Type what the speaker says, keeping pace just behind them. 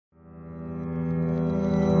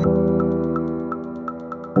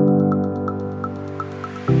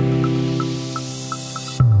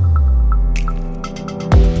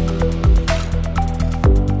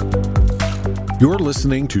You're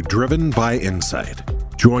listening to Driven by Insight.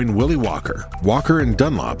 Join Willie Walker, Walker &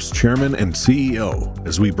 Dunlop's chairman and CEO,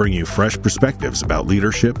 as we bring you fresh perspectives about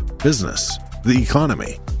leadership, business, the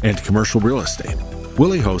economy, and commercial real estate.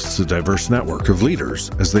 Willie hosts a diverse network of leaders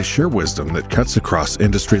as they share wisdom that cuts across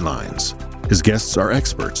industry lines. His guests are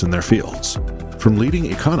experts in their fields, from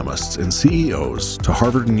leading economists and CEOs to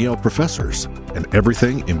Harvard and Yale professors, and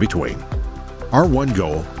everything in between. Our one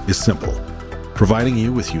goal is simple: providing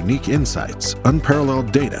you with unique insights,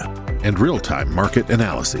 unparalleled data, and real-time market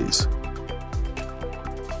analyses.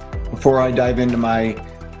 Before I dive into my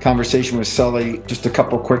conversation with Sully, just a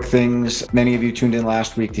couple quick things. Many of you tuned in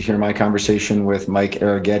last week to hear my conversation with Mike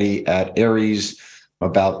Arrighetti at Ares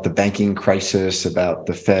about the banking crisis, about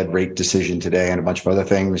the Fed rate decision today, and a bunch of other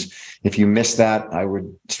things. If you missed that, I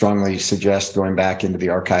would strongly suggest going back into the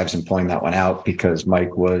archives and pulling that one out, because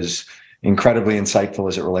Mike was incredibly insightful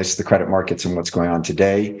as it relates to the credit markets and what's going on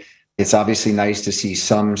today. It's obviously nice to see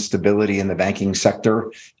some stability in the banking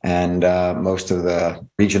sector, and most of the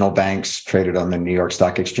regional banks traded on the New York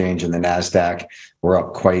Stock Exchange and the NASDAQ were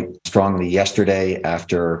up quite strongly yesterday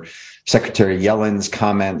after Secretary Yellen's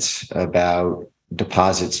comments about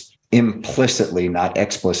deposits implicitly, not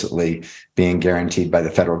explicitly, being guaranteed by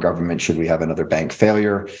the federal government should we have another bank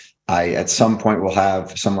failure. At some point, will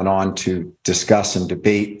have someone on to discuss and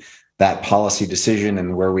debate that policy decision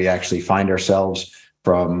and where we actually find ourselves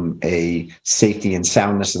from a safety and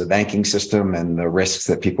soundness of the banking system and the risks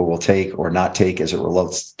that people will take or not take as it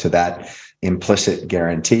relates to that implicit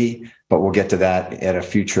guarantee. But we'll get to that at a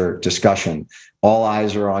future discussion. All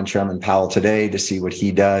eyes are on Chairman Powell today to see what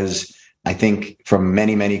he does. I think from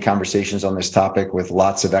many, many conversations on this topic with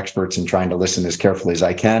lots of experts and trying to listen as carefully as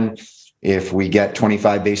I can, if we get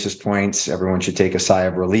 25 basis points, everyone should take a sigh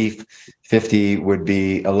of relief. 50 would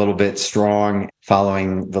be a little bit strong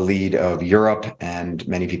following the lead of Europe. And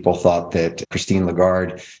many people thought that Christine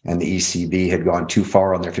Lagarde and the ECB had gone too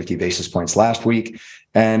far on their 50 basis points last week.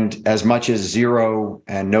 And as much as zero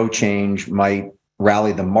and no change might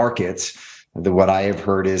rally the markets, what I have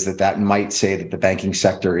heard is that might say that the banking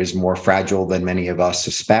sector is more fragile than many of us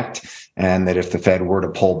suspect, and that if the Fed were to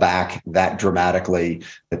pull back that dramatically,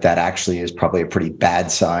 that actually is probably a pretty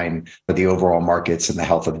bad sign for the overall markets and the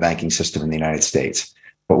health of the banking system in the United States.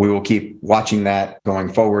 But we will keep watching that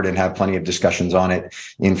going forward and have plenty of discussions on it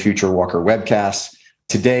in future Walker webcasts.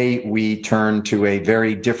 Today, we turn to a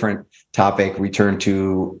very different topic. We turn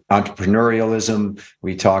to entrepreneurialism.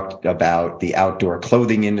 We talked about the outdoor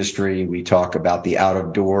clothing industry. We talk about the out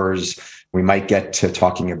of doors. We might get to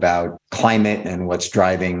talking about climate and what's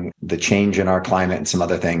driving the change in our climate and some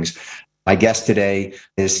other things. My guest today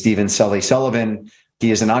is Stephen Sullivan.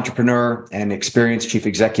 He is an entrepreneur and experienced chief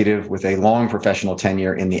executive with a long professional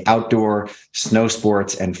tenure in the outdoor, snow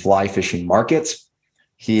sports, and fly fishing markets.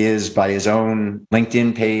 He is, by his own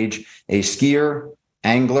LinkedIn page, a skier,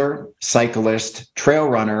 angler, cyclist, trail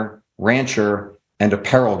runner, rancher, and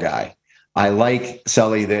apparel guy. I like,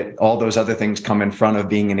 Sully, that all those other things come in front of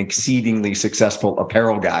being an exceedingly successful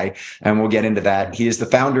apparel guy, and we'll get into that. He is the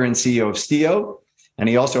founder and CEO of Stio, and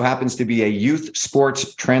he also happens to be a youth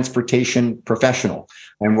sports transportation professional,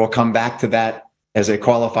 and we'll come back to that as a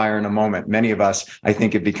qualifier in a moment. Many of us, I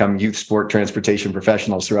think, have become youth sport transportation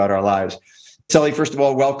professionals throughout our lives. Sully, first of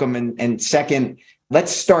all, welcome, and second,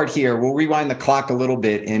 let's start here. We'll rewind the clock a little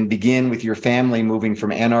bit and begin with your family moving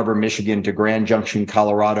from Ann Arbor, Michigan to Grand Junction,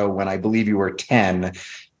 Colorado, when I believe you were 10.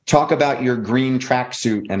 Talk about your green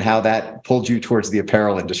tracksuit and how that pulled you towards the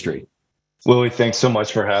apparel industry. Willie, thanks so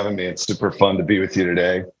much for having me. It's super fun to be with you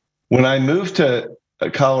today. When I moved to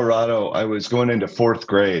Colorado, I was going into fourth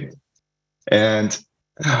grade, and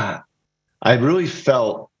I really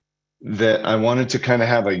felt that I wanted to kind of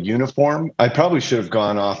have a uniform. I probably should have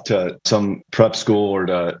gone off to some prep school or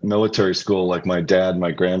to military school like my dad and my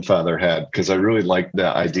grandfather had, because I really liked the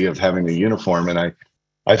idea of having a uniform. And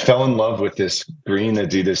I fell in love with this green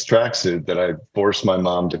Adidas tracksuit that I forced my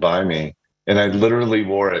mom to buy me. And I literally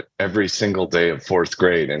wore it every single day of fourth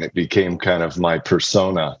grade. And it became kind of my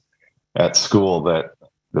persona at school that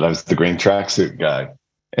I was the green tracksuit guy.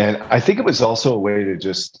 And I think it was also a way to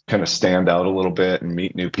just kind of stand out a little bit and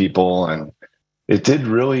meet new people. And it did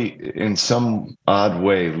really, in some odd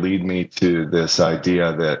way, lead me to this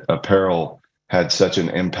idea that apparel had such an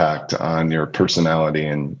impact on your personality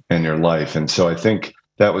and your life. And so I think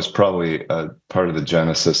that was probably a part of the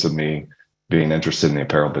genesis of me being interested in the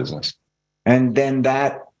apparel business. And then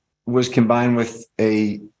that was combined with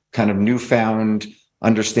a kind of newfound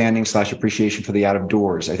understanding / appreciation for the out of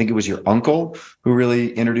doors. I think it was your uncle who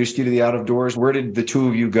really introduced you to the out of doors. Where did the two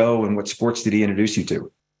of you go, and what sports did he introduce you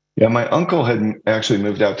to? Yeah, my uncle had actually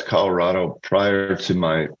moved out to Colorado prior to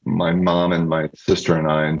my mom and my sister and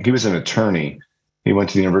I, and he was an attorney. He went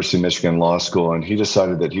to the University of Michigan Law School, and he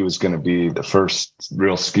decided that he was going to be the first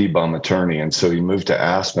real ski bum attorney. And so he moved to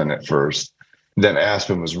Aspen at first. Then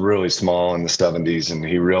Aspen was really small in the 70s, and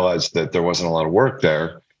he realized that there wasn't a lot of work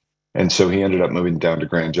there. And so he ended up moving down to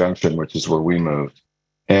Grand Junction, which is where we moved.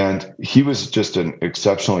 And he was just an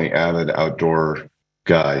exceptionally avid outdoor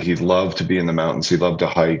guy. He loved to be in the mountains. He loved to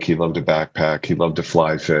hike. He loved to backpack. He loved to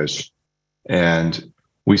fly fish. And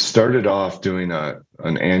we started off doing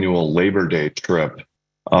an annual Labor Day trip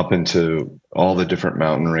up into all the different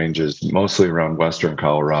mountain ranges, mostly around Western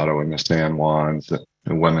Colorado in the San Juans, the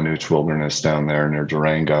Weminuche Wilderness down there near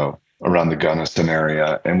Durango, around the Gunnison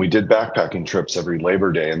area. And we did backpacking trips every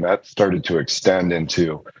Labor Day. And that started to extend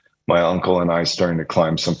into my uncle and I starting to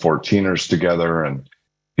climb some 14ers together. And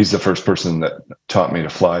he's the first person that taught me to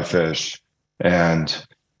fly fish. And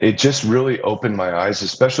it just really opened my eyes,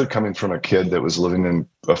 especially coming from a kid that was living in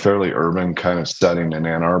a fairly urban kind of setting in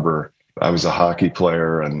Ann Arbor. I was a hockey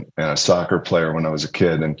player and a soccer player when I was a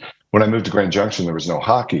kid. And when I moved to Grand Junction, there was no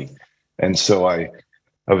hockey. And so I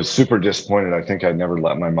was super disappointed. I think I'd never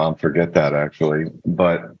let my mom forget that, actually.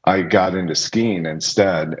 But I got into skiing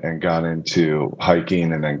instead and got into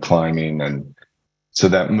hiking and then climbing. And so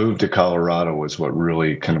that move to Colorado was what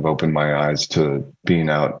really kind of opened my eyes to being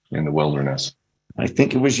out in the wilderness. I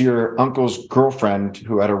think it was your uncle's girlfriend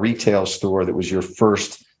who had a retail store that was your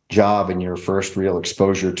first job and your first real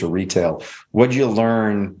exposure to retail. What did you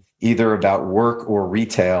learn either about work or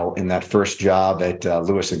retail in that first job at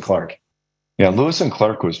Lewis and Clark? Yeah, Lewis and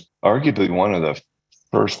Clark was arguably one of the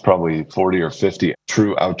first probably 40 or 50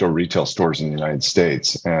 true outdoor retail stores in the United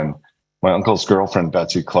States. And my uncle's girlfriend,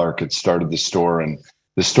 Betsy Clark, had started the store, and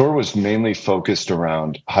the store was mainly focused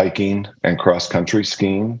around hiking and cross-country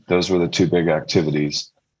skiing. Those were the two big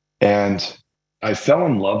activities. And I fell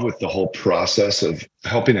in love with the whole process of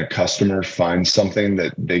helping a customer find something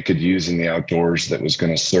that they could use in the outdoors that was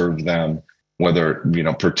going to serve them, whether,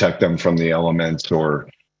 protect them from the elements or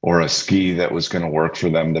a ski that was going to work for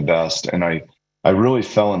them the best. And I really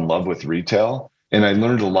fell in love with retail. And I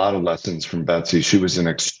learned a lot of lessons from Betsy. She was an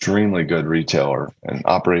extremely good retailer and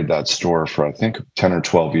operated that store for, I think, 10 or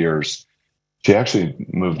 12 years. She actually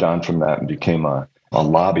moved on from that and became a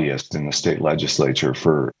lobbyist in the state legislature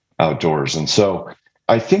for outdoors. And so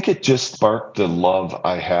I think it just sparked the love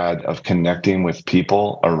I had of connecting with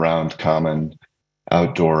people around common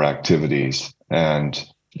outdoor activities. And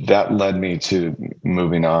that led me to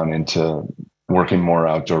moving on into working more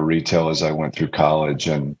outdoor retail as I went through college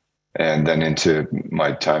and then into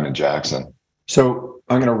my time in Jackson. So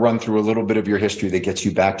I'm going to run through a little bit of your history that gets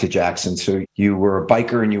you back to Jackson. So you were a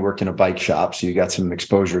biker and you worked in a bike shop. So you got some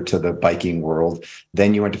exposure to the biking world.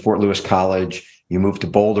 Then you went to Fort Lewis College. You moved to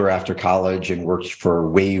Boulder after college and worked for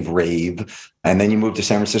Wave Rave. And then you moved to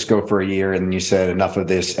San Francisco for a year and you said, enough of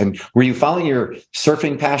this. And were you following your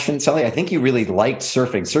surfing passion, Sully? I think you really liked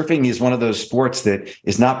surfing. Surfing is one of those sports that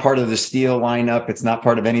is not part of the Stio lineup. It's not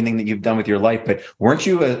part of anything that you've done with your life. But weren't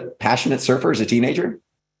you a passionate surfer as a teenager?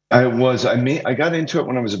 I was. I got into it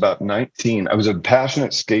when I was about 19. I was a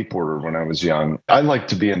passionate skateboarder when I was young. I like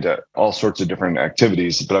to be into all sorts of different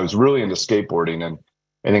activities, but I was really into skateboarding.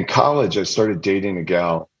 And in college, I started dating a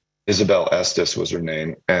gal, Isabel Estes was her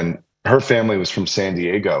name, and her family was from San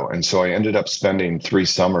Diego. And so I ended up spending 3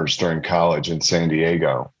 summers during college in San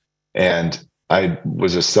Diego. And I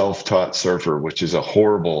was a self-taught surfer, which is a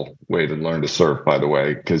horrible way to learn to surf, by the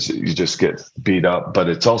way, because you just get beat up. But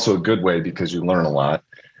it's also a good way because you learn a lot.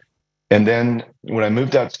 And then when I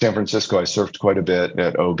moved out to San Francisco, I surfed quite a bit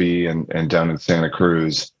at OB and down in Santa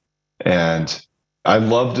Cruz. And I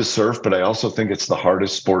love to surf, but I also think it's the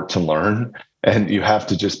hardest sport to learn. And you have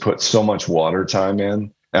to just put so much water time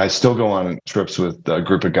in. And I still go on trips with a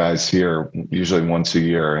group of guys here, usually once a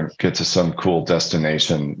year, and get to some cool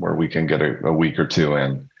destination where we can get a week or two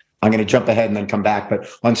in. I'm going to jump ahead and then come back. But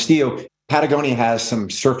on Stio, Patagonia has some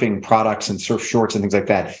surfing products and surf shorts and things like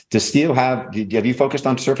that. Does Stio have you focused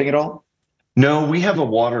on surfing at all? No, we have a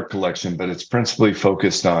water collection, but it's principally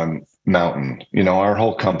focused on mountain. Our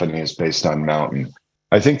whole company is based on mountain.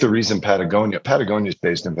 I think the reason Patagonia is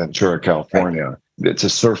based in Ventura, California. Right. It's a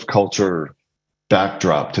surf culture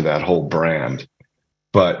backdrop to that whole brand.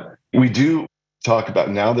 But we do talk about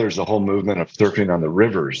now there's a whole movement of surfing on the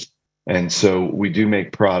rivers. And so we do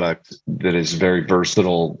make product that is very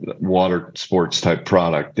versatile water sports type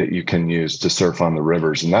product that you can use to surf on the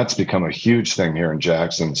rivers. And that's become a huge thing here in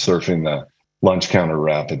Jackson, surfing the Lunch Counter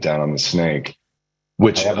Rapid down on the Snake.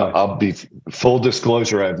 which I'll be full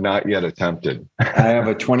disclosure, I have not yet attempted. I have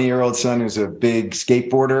a 20-year-old son who's a big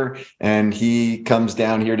skateboarder, and he comes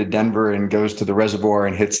down here to Denver and goes to the reservoir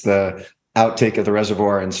and hits the outtake of the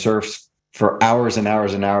reservoir and surfs for hours and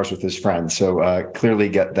hours and hours with his friends. So clearly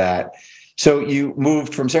get that. So you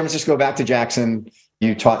moved from San Francisco back to Jackson.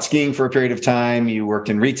 You taught skiing for a period of time. You worked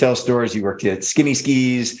in retail stores. You worked at Skinny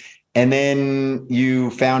Skis. And then you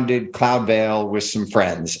founded Cloudveil with some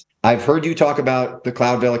friends. I've heard you talk about the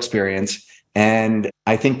Cloudveil experience. And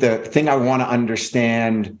I think the thing I want to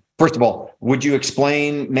understand, first of all, would you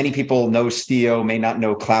explain, many people know Stio, may not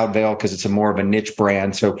know Cloudveil because it's a more of a niche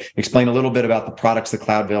brand. So explain a little bit about the products that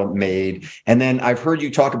Cloudveil made. And then I've heard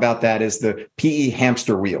you talk about that as the PE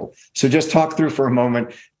hamster wheel. So just talk through for a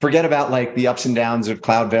moment, forget about like the ups and downs of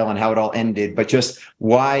Cloudveil and how it all ended, but just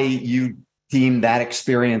why you deem that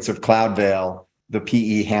experience of Cloudveil the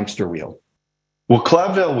PE hamster wheel. Well,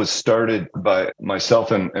 Cloudveil was started by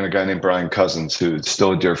myself and a guy named Brian Cousins, who's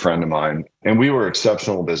still a dear friend of mine. And we were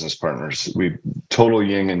exceptional business partners. We total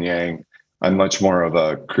yin and yang. I'm much more of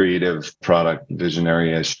a creative product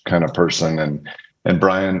visionary-ish kind of person. And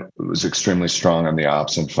Brian was extremely strong on the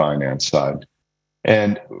ops and finance side.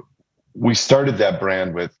 And we started that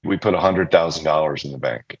brand we put $100,000 in the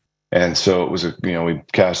bank. And so it was, we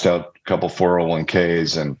cashed out a couple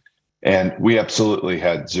 401ks and we absolutely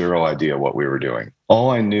had zero idea what we were doing. All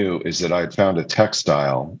I knew is that I'd found a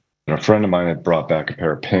textile, and a friend of mine had brought back a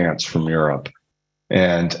pair of pants from Europe.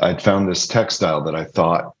 And I'd found this textile that I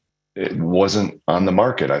thought it wasn't on the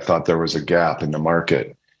market. I thought there was a gap in the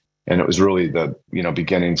market. And it was really the,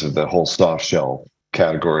 beginnings of the whole soft shell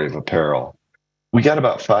category of apparel. We got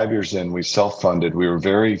about 5 years in, we self-funded. We were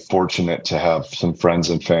very fortunate to have some friends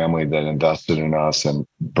and family that invested in us. And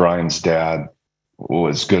Brian's dad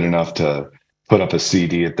was good enough to put up a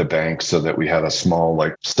CD at the bank so that we had a small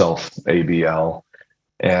self ABL.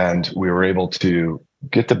 And we were able to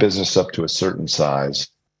get the business up to a certain size.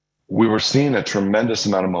 We were seeing a tremendous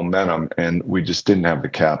amount of momentum and we just didn't have the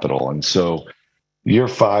capital. And so year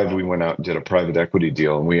 5, we went out and did a private equity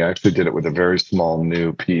deal. And we actually did it with a very small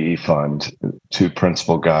new PE fund, 2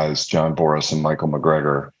 principal guys, John Boris and Michael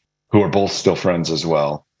McGregor, who are both still friends as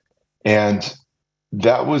well. And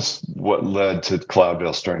that was what led to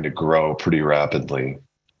Cloudveil starting to grow pretty rapidly.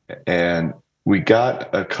 And we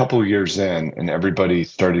got a couple years in and everybody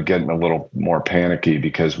started getting a little more panicky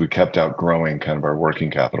because we kept outgrowing kind of our working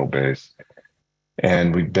capital base.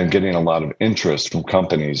 And we've been getting a lot of interest from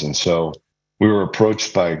companies. And so we were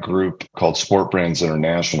approached by a group called Sport Brands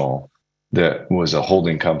International that was a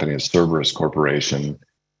holding company of Cerberus Corporation.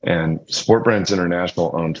 And Sport Brands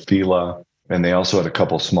International owned Fila, and they also had a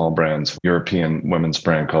couple small brands, European women's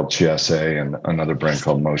brand called Chiese and another brand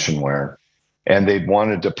called Motionwear. And they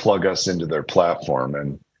wanted to plug us into their platform.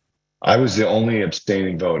 And I was the only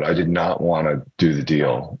abstaining vote. I did not want to do the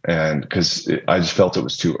deal. And because I just felt it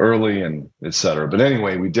was too early and et cetera. But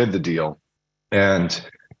anyway, we did the deal. And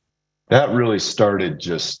that really started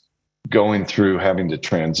just going through having to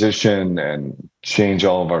transition and change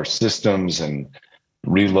all of our systems and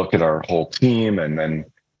relook at our whole team. And then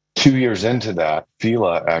 2 years into that,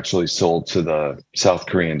 Fila actually sold to the South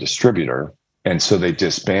Korean distributor. And so they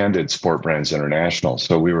disbanded Sport Brands International.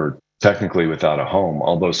 So we were technically without a home,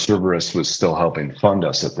 although Cerberus was still helping fund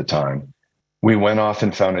us at the time. We went off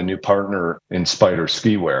and found a new partner in Spider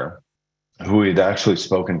Ski Wear, who we had actually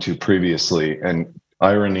spoken to previously. And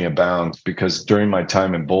irony abounds, because during my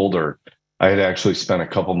time in Boulder, I had actually spent a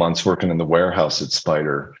couple months working in the warehouse at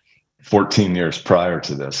Spider 14 years prior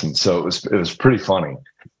to this. And so it was pretty funny.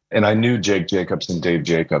 And I knew Jake Jacobs and Dave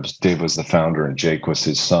Jacobs. Dave was the founder and Jake was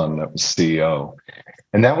his son that was CEO.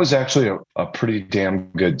 And that was actually a pretty damn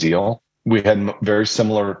good deal. We had very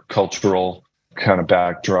similar cultural kind of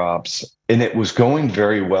backdrops, and it was going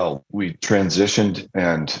very well. We transitioned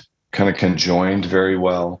and kind of conjoined very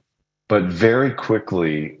well. But very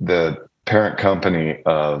quickly, the parent company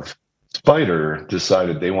of Spider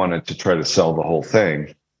decided they wanted to try to sell the whole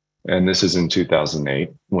thing. And this is in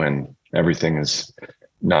 2008 when everything is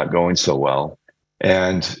not going so well.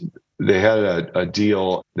 And they had a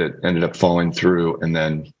deal that ended up falling through. And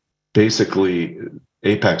then basically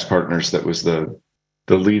Apex Partners, that was the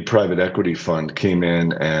lead private equity fund, came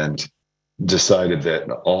in and decided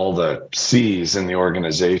that all the C's in the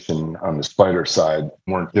organization on the Spider side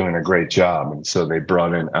weren't doing a great job. And so they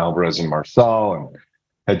brought in Alvarez and Marcel and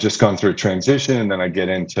had just gone through a transition. And then I get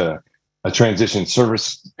into a transition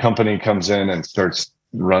service company comes in and starts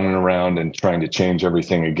running around and trying to change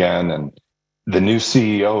everything again. And the new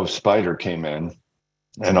CEO of Spider came in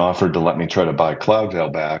and offered to let me try to buy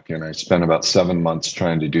Cloudveil back. And I spent about 7 months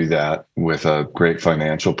trying to do that with a great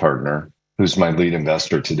financial partner who's my lead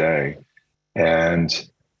investor today. And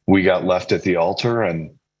we got left at the altar,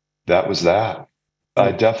 and that was that.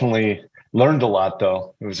 I definitely learned a lot,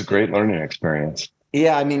 though. It was a great learning experience.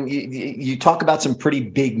 Yeah, I mean, you talk about some pretty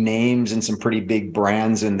big names and some pretty big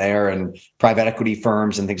brands in there, and private equity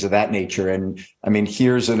firms and things of that nature. And I mean,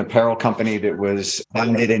 here's an apparel company that was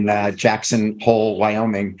founded in Jackson Hole,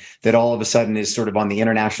 Wyoming, that all of a sudden is sort of on the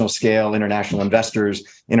international scale, international investors,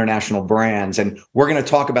 international brands. And we're going to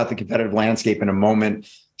talk about the competitive landscape in a moment,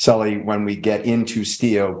 Sully, when we get into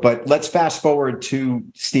Stio. But let's fast forward to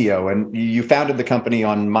Stio. And you founded the company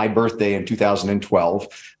on my birthday in 2012.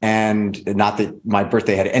 And not that my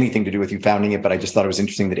birthday had anything to do with you founding it, but I just thought it was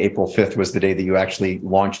interesting that April 5th was the day that you actually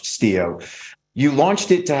launched Stio. You launched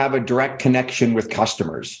it to have a direct connection with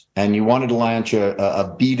customers, and you wanted to launch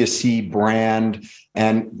a B2C brand.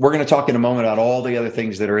 And we're going to talk in a moment about all the other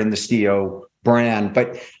things that are in the Stio brand.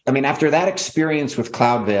 But I mean, after that experience with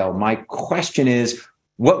Cloudveil, my question is,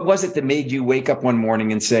 what was it that made you wake up one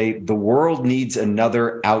morning and say, the world needs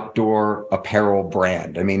another outdoor apparel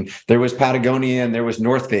brand? I mean, there was Patagonia and there was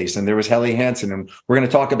North Face and there was Helly Hansen, and we're going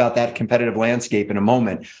to talk about that competitive landscape in a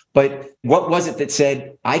moment. But what was it that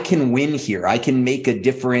said, I can win here? I can make a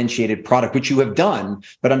differentiated product, which you have done.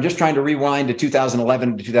 But I'm just trying to rewind to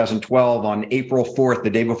 2011 to 2012 on April 4th,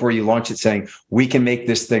 the day before you launched it, saying, we can make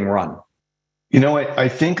this thing run. You know, I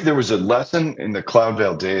think there was a lesson in the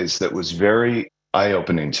Cloudveil days that was very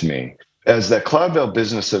eye-opening to me. As that Cloudveil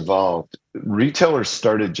business evolved, retailers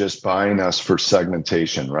started just buying us for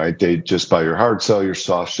segmentation, right? They just buy your hard shell, your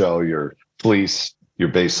soft shell, your fleece, your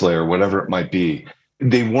base layer, whatever it might be.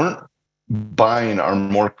 They weren't buying our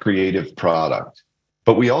more creative product.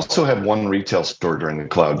 But we also had one retail store during the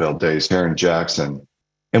Cloudveil days here in Jackson.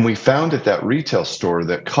 And we found at that retail store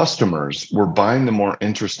that customers were buying the more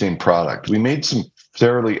interesting product. We made some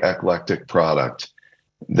fairly eclectic product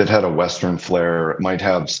that had a Western flair. It might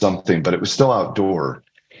have something, but it was still outdoor.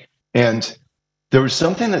 And there was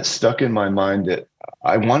something that stuck in my mind that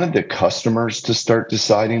I wanted the customers to start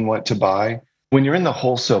deciding what to buy. When you're in the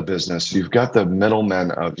wholesale business, you've got the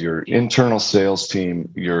middlemen of your internal sales team,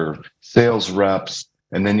 your sales reps,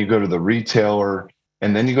 and then you go to the retailer,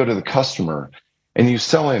 and then you go to the customer, and you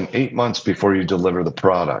sell in 8 months before you deliver the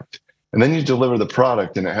product. And then you deliver the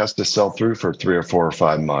product, and it has to sell through for 3 or 4 or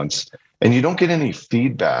 5 months. And you don't get any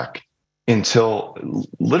feedback until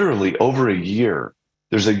literally over a year.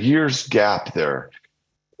 There's a year's gap there.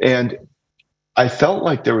 And I felt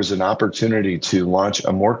like there was an opportunity to launch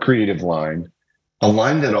a more creative line, a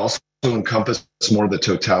line that also encompassed more the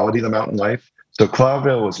totality of the mountain life. So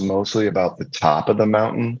Cloudveil was mostly about the top of the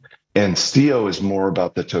mountain, and Stio is more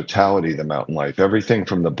about the totality of the mountain life, everything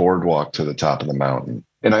from the boardwalk to the top of the mountain.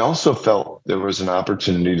 And I also felt there was an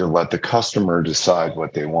opportunity to let the customer decide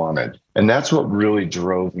what they wanted. And that's what really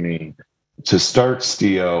drove me to start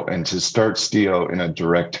Stio, and to start Stio in a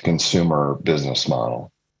direct consumer business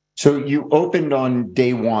model. So you opened on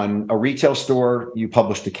day one a retail store, you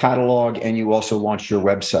published a catalog, and you also launched your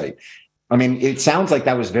website. I mean, it sounds like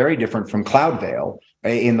that was very different from Cloudveil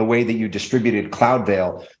in the way that you distributed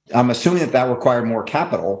Cloudveil. I'm assuming that required more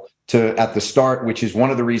capital at the start, which is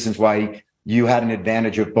one of the reasons why you had an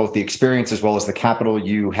advantage of both the experience as well as the capital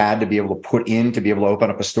you had to be able to put in to be able to open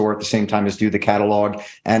up a store at the same time as do the catalog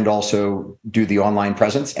and also do the online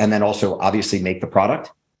presence, and then also obviously make the product.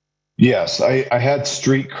 Yes, I had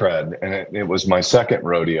street cred, and it was my second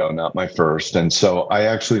rodeo, not my first. And so I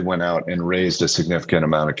actually went out and raised a significant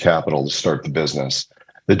amount of capital to start the business.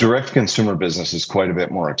 The direct consumer business is quite a bit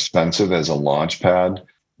more expensive as a launch pad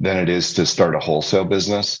than it is to start a wholesale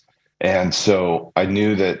business. And so I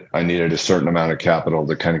knew that I needed a certain amount of capital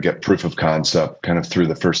to kind of get proof of concept kind of through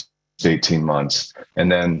the first 18 months.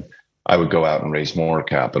 And then I would go out and raise more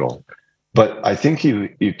capital. But I think you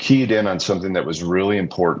keyed in on something that was really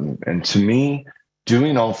important. And to me,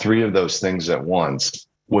 doing all three of those things at once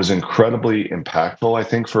was incredibly impactful, I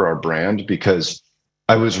think, for our brand, because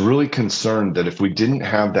I was really concerned that if we didn't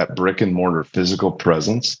have that brick and mortar physical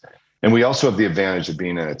presence, and we also have the advantage of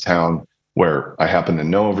being in a town where I happen to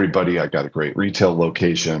know everybody. I got a great retail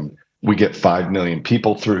location. We get 5 million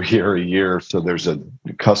people through here a year. So there's a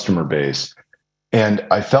customer base. And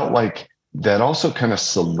I felt like that also kind of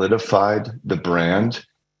solidified the brand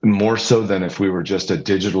more so than if we were just a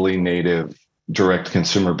digitally native direct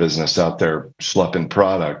consumer business out there schlepping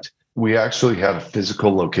product. We actually had a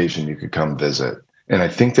physical location you could come visit. And I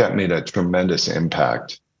think that made a tremendous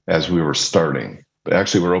impact as we were starting. But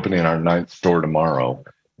actually, we're opening our 9th store tomorrow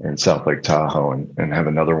in South Lake Tahoe, and have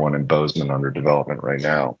another one in Bozeman under development right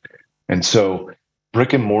now. And so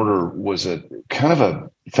brick and mortar was a kind of a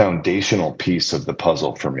foundational piece of the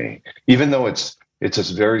puzzle for me. Even though it's it's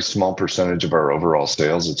a very small percentage of our overall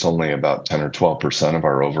sales. It's only about 10 or 12% of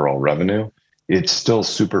our overall revenue. It's still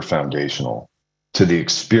super foundational to the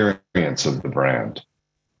experience of the brand.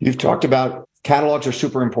 You've talked about catalogs are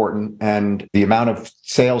super important, and the amount of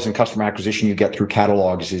sales and customer acquisition you get through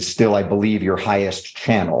catalogs is still, I believe, your highest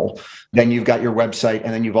channel. Then you've got your website,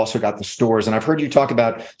 and then you've also got the stores. And I've heard you talk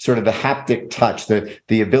about sort of the haptic touch,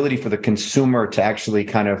 the ability for the consumer to actually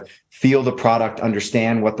kind of feel the product,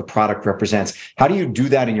 understand what the product represents. How do you do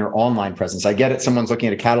that in your online presence? I get it. Someone's looking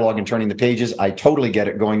at a catalog and turning the pages. I totally get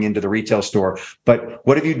it going into the retail store. But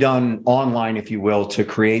what have you done online, if you will, to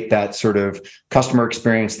create that sort of customer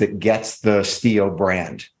experience that gets the Stio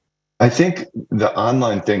brand? I think the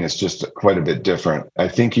online thing is just quite a bit different. I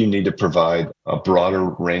think you need to provide a broader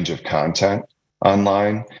range of content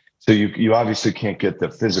online. So you obviously can't get the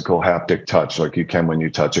physical haptic touch like you can when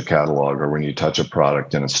you touch a catalog or when you touch a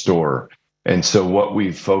product in a store. And so what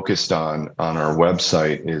we've focused on our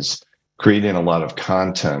website is creating a lot of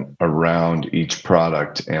content around each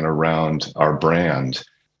product and around our brand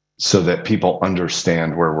so that people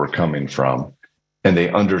understand where we're coming from and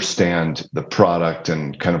they understand the product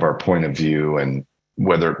and kind of our point of view, and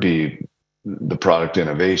whether it be the product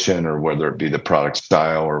innovation or whether it be the product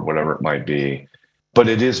style or whatever it might be. But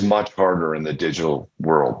it is much harder in the digital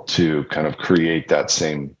world to kind of create that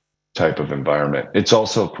same type of environment. It's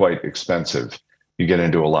also quite expensive. You get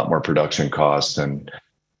into a lot more production costs, and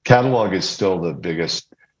catalog is still the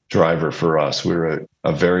biggest driver for us. We're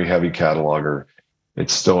a very heavy cataloger.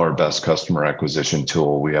 It's still our best customer acquisition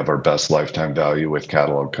tool. We have our best lifetime value with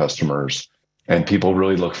catalog customers, and people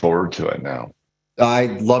really look forward to it now. I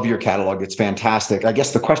love your catalog. It's fantastic. I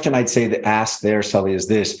guess the question I'd say to ask there, Sully, is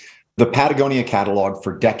this. The Patagonia catalog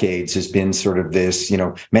for decades has been sort of this,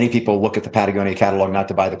 many people look at the Patagonia catalog not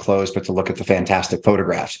to buy the clothes, but to look at the fantastic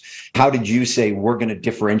photographs. How did you say we're going to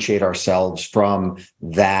differentiate ourselves from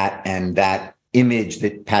that and that image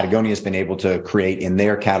that Patagonia has been able to create in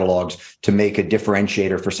their catalogs to make a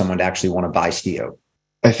differentiator for someone to actually want to buy Stio?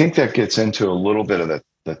 I think that gets into a little bit of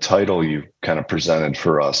the title you kind of presented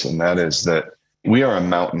for us, and that is that we are a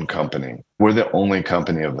mountain company. We're the only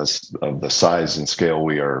company of the size and scale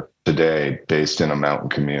we are today based in a mountain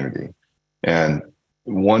community. And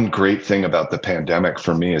one great thing about the pandemic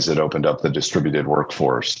for me is it opened up the distributed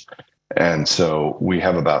workforce. And so we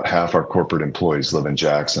have about half our corporate employees live in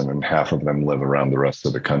Jackson and half of them live around the rest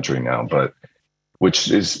of the country now, but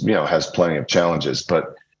which is, has plenty of challenges.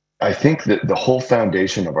 But I think that the whole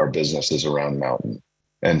foundation of our business is around mountain.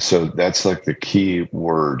 And so that's like the key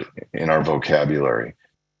word in our vocabulary.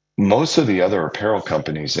 Most of the other apparel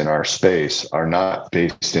companies in our space are not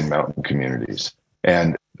based in mountain communities.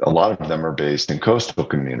 And a lot of them are based in coastal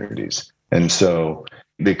communities. And so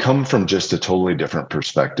they come from just a totally different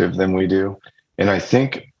perspective than we do. And I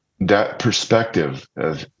think that perspective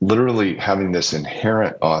of literally having this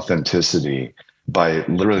inherent authenticity by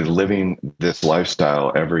literally living this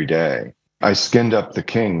lifestyle every day. I skinned up the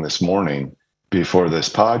king this morning before this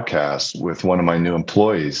podcast with one of my new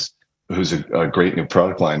employees, who's a great new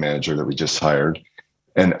product line manager that we just hired.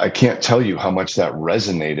 And I can't tell you how much that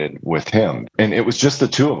resonated with him. And it was just the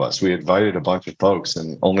two of us. We invited a bunch of folks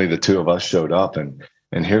and only the two of us showed up. And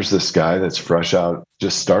here's this guy that's fresh out,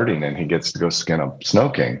 just starting, and he gets to go skin a Snow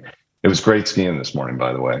King. It was great skiing this morning,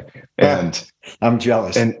 by the way. And I'm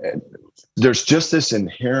jealous. And there's just this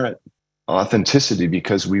inherent authenticity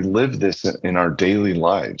because we live this in our daily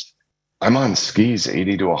lives. I'm on skis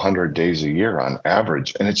 80 to 100 days a year on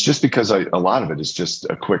average. And it's just because a lot of it is just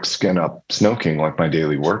a quick skin up Snow King, like my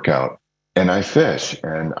daily workout. And I fish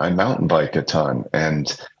and I mountain bike a ton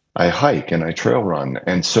and I hike and I trail run.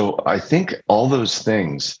 And so I think all those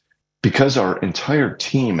things, because our entire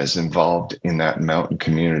team is involved in that mountain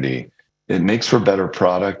community, it makes for better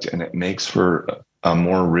product and it makes for a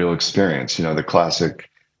more real experience. The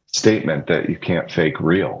classic statement that you can't fake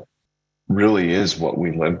real really is what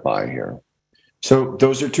we live by here. So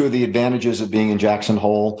those are two of the advantages of being in Jackson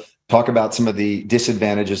Hole. Talk about some of the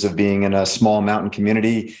disadvantages of being in a small mountain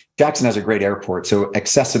community. Jackson has a great airport, so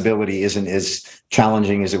accessibility isn't as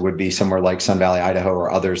challenging as it would be somewhere like Sun Valley, Idaho, or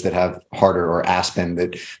others that have harder, or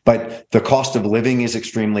Aspen. But the cost of living is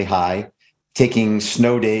extremely high. Taking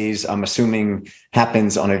snow days, I'm assuming,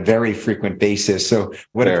 happens on a very frequent basis. So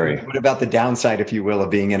what about the downside, if you will, of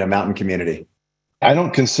being in a mountain community? I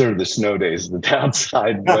don't consider the snow days the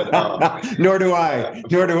downside, but nor do I.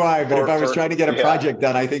 But if I was trying to get a project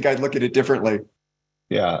done, I think I'd look at it differently.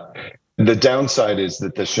 Yeah. The downside is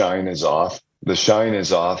that the shine is off. The shine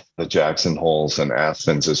is off the Jackson Holes and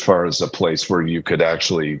Aspens as far as a place where you could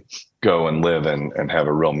actually go and live and have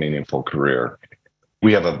a real meaningful career.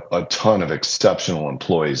 We have a ton of exceptional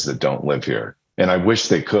employees that don't live here. And I wish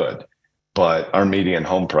they could, but our median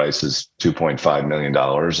home price is $2.5 million.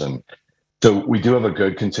 And so we do have a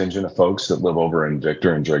good contingent of folks that live over in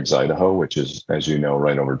Victor and Driggs, Idaho, which is, as you know,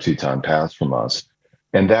 right over Teton Pass from us.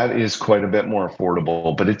 And that is quite a bit more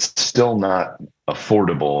affordable, but it's still not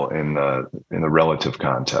affordable in the relative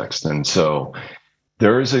context. And so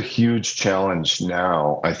there is a huge challenge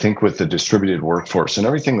now, I think, with the distributed workforce and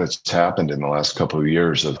everything that's happened in the last couple of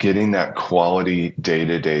years of getting that quality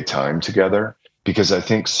day-to-day time together, because I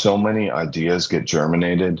think so many ideas get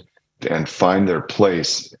germinated and find their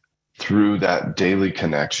place through that daily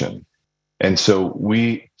connection. And so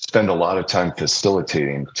we spend a lot of time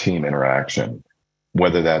facilitating team interaction,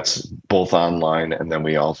 whether that's both online, and then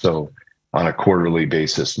we also on a quarterly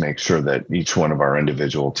basis make sure that each one of our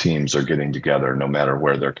individual teams are getting together no matter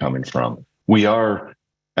where they're coming from. We are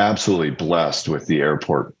absolutely blessed with the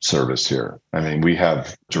airport service here. I mean, we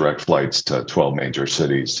have direct flights to 12 major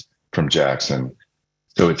cities from Jackson.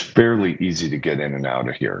 So it's fairly easy to get in and out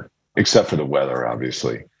of here, except for the weather,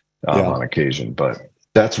 obviously, on occasion. But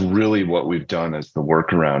that's really what we've done as the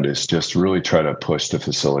workaround, is just really try to push to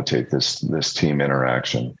facilitate this team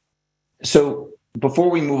interaction. So before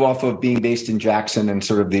we move off of being based in Jackson and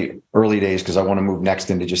sort of the early days, because I want to move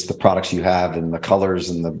next into just the products you have and the colors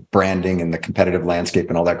and the branding and the competitive landscape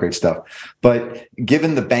and all that great stuff. But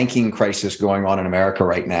given the banking crisis going on in America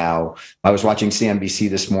right now, I was watching CNBC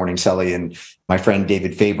this morning, Sully, and my friend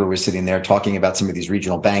David Faber was sitting there talking about some of these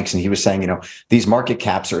regional banks. And he was saying, these market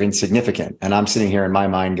caps are insignificant. And I'm sitting here in my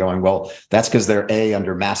mind going, well, that's because they're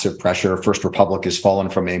under massive pressure. First Republic has fallen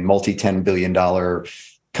from a multi-$10 billion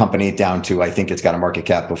company down to, I think it's got a market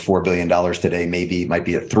cap of $4 billion today. Maybe it might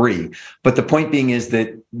be at $3 billion. But the point being is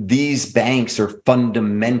that these banks are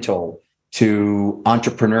fundamental to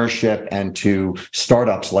entrepreneurship and to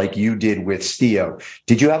startups like you did with Stio.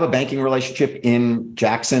 Did you have a banking relationship in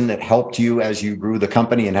Jackson that helped you as you grew the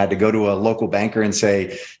company and had to go to a local banker and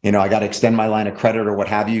say, I got to extend my line of credit or what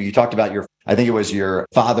have you? You talked about I think it was your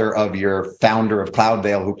father of your founder of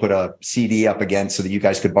Cloudveil who put a CD up against so that you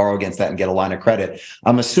guys could borrow against that and get a line of credit.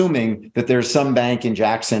 I'm assuming that there's some bank in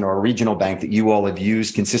Jackson or a regional bank that you all have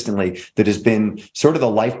used consistently that has been sort of the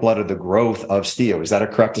lifeblood of the growth of Stio. Is that a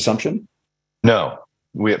correct assumption? No,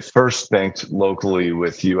 we at first banked locally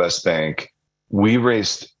with US Bank. We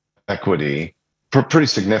raised equity, a pretty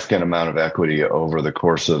significant amount of equity over the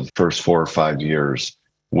course of the first 4 or 5 years,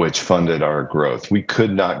 which funded our growth. We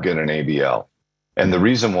could not get an ABL. And the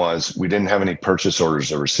reason was we didn't have any purchase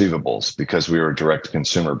orders or receivables because we were a direct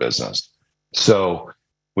consumer business. So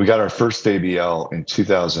we got our first ABL in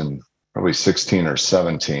 2016 or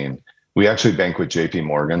 17. We actually banked with JP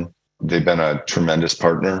Morgan. They've been a tremendous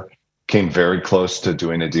partner. Came very close to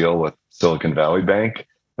doing a deal with Silicon Valley Bank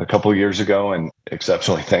a couple of years ago, and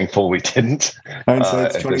exceptionally thankful we didn't.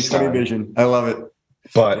 Hindsight's 20/20 vision. I love it.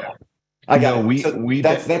 But I got it.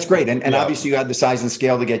 That's great. And obviously you had the size and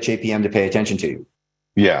scale to get JPM to pay attention to you.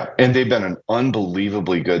 Yeah. And they've been an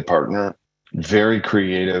unbelievably good partner, very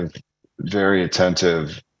creative, very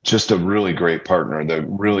attentive, just a really great partner. They're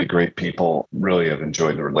really great people, really have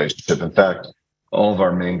enjoyed the relationship. In fact, all of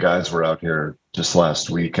our main guys were out here just last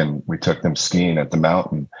week and we took them skiing at the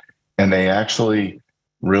mountain, and they actually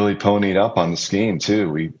really ponied up on the skiing too.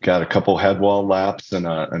 We got a couple headwall laps and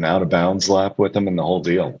an out of bounds lap with them and the whole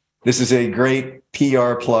deal. This is a great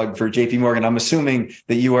PR plug for JP Morgan. I'm assuming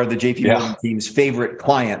that you are the JP Morgan team's favorite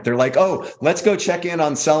client. They're like, oh, let's go check in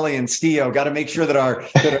on Sully and Stio. Got to make sure that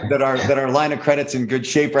our line of credit's in good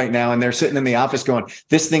shape right now. And they're sitting in the office going,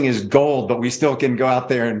 this thing is gold, but we still can go out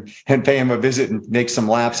there and pay him a visit and make some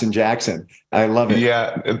laps in Jackson. I love it.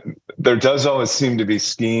 Yeah, there does always seem to be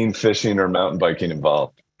skiing, fishing, or mountain biking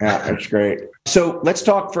involved. Yeah, that's great. So let's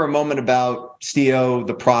talk for a moment about Stio,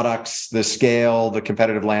 the products, the scale, the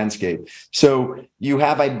competitive landscape. So you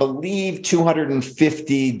have, I believe,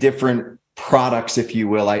 250 different products, if you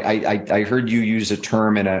will. I heard you use a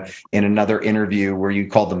term in another interview where you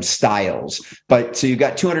called them styles. But so you've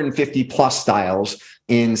got 250 plus styles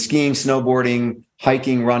in skiing, snowboarding,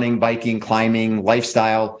 hiking, running, biking, climbing,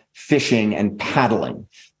 lifestyle, fishing, and paddling.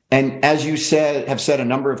 And as you have said a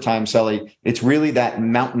number of times, Sully, it's really that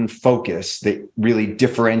mountain focus that really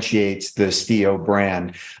differentiates the Stio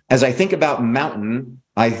brand. As I think about mountain,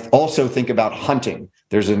 I also think about hunting.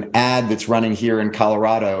 There's an ad that's running here in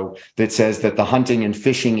Colorado that says that the hunting and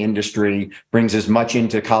fishing industry brings as much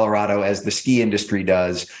into Colorado as the ski industry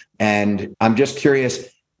does. And I'm just curious,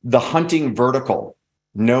 the hunting vertical,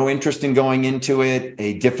 no interest in going into it,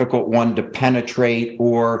 a difficult one to penetrate,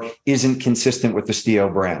 or isn't consistent with the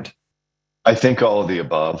Stio brand? I think all of the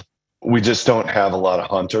above. We just don't have a lot of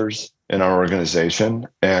hunters in our organization.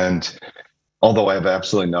 And although I have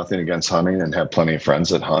absolutely nothing against hunting and have plenty of friends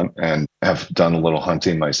that hunt and have done a little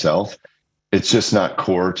hunting myself, it's just not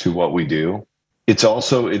core to what we do. It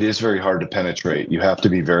is very hard to penetrate. You have to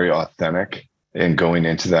be very authentic in going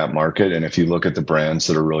into that market. And if you look at the brands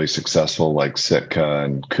that are really successful, like Sitka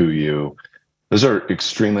and Kuiu, those are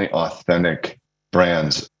extremely authentic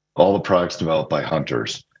brands, all the products developed by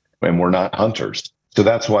hunters, and we're not hunters. So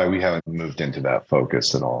that's why we haven't moved into that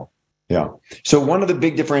focus at all. Yeah. So one of the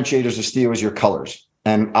big differentiators of Stio is your colors.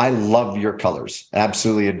 And I love your colors,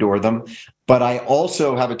 absolutely adore them. But I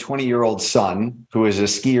also have a 20-year-old son who is a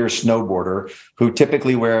skier, snowboarder, who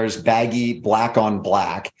typically wears baggy black on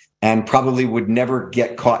black and probably would never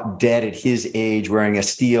get caught dead at his age wearing a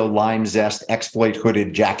Stio Lime Zest exploit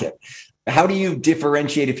hooded jacket. How do you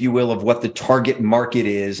differentiate, if you will, of what the target market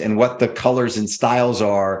is and what the colors and styles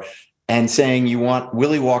are, and saying you want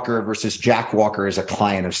Willie Walker versus Jack Walker as a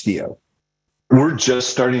client of Stio? We're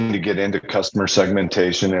just starting to get into customer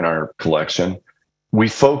segmentation in our collection. We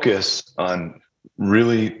focus on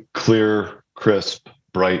really clear, crisp,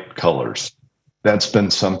 bright colors. That's been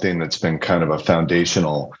something that's been kind of a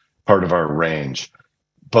foundational part of our range.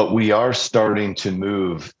 But we are starting to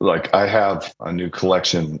move, like I have a new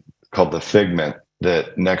collection called the Figment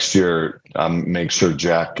that next year make sure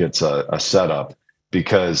Jack gets a setup,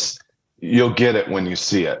 because you'll get it when you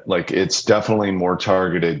see it. Like, it's definitely more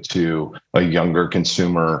targeted to a younger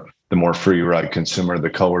consumer, the more free ride consumer.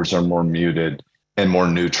 The colors are more muted and more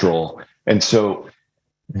neutral. And so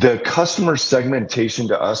the customer segmentation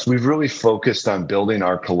to us, we've really focused on building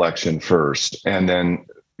our collection first. And then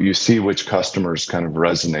you see which customers kind of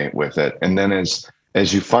resonate with it. And then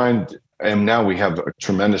as you find, and now we have a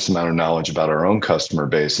tremendous amount of knowledge about our own customer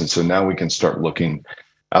base. And so now we can start looking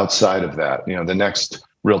outside of that. You know, the next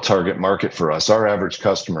real target market for us, our average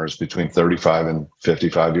customer is between 35 and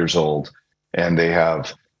 55 years old, and they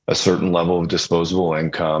have a certain level of disposable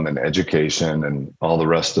income and education and all the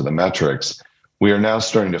rest of the metrics. We are now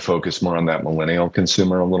starting to focus more on that millennial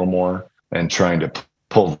consumer a little more and trying to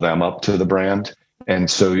pull them up to the brand. And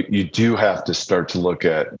so you do have to start to look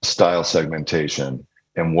at style segmentation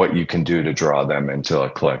and what you can do to draw them into a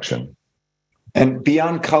collection. And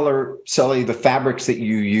beyond color, Sully, the fabrics that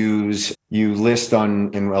you use, you list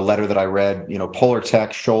in a letter that I read,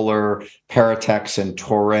 Polartec, Scholler, Paratex, and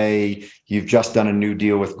Toray. You've just done a new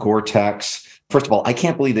deal with Gore-Tex. First of all, I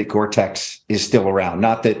can't believe that Gore-Tex is still around.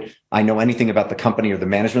 Not that I know anything about the company or the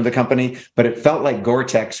management of the company, but it felt like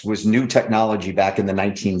Gore-Tex was new technology back in the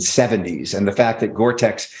 1970s. And the fact that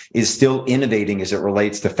Gore-Tex is still innovating as it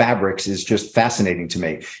relates to fabrics is just fascinating to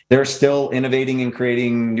me. They're still innovating and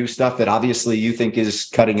creating new stuff that obviously you think is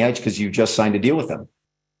cutting edge because you just signed a deal with them.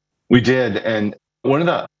 We did. And one of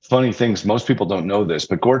the funny things, most people don't know this,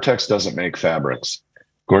 but Gore-Tex doesn't make fabrics.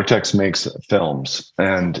 Gore-Tex makes films,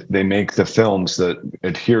 and they make the films that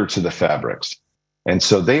adhere to the fabrics. And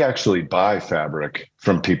so they actually buy fabric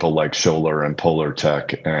from people like Scholler and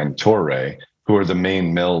Polartec and Toray, who are the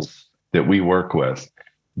main mills that we work with.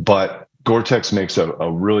 But Gore-Tex makes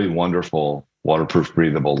a really wonderful waterproof,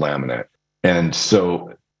 breathable laminate. And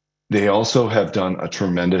so they also have done a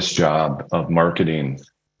tremendous job of marketing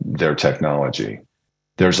their technology.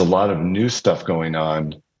 There's a lot of new stuff going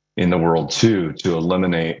on in the world too, to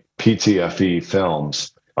eliminate PTFE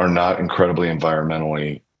films are not incredibly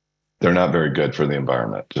environmentally, they're not very good for the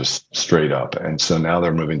environment, just straight up. And so now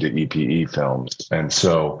they're moving to EPE films. And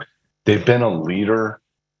so they've been a leader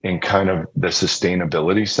in kind of the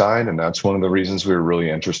sustainability side. And that's one of the reasons we were really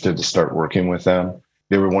interested to start working with them.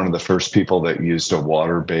 They were one of the first people that used a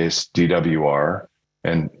water-based DWR.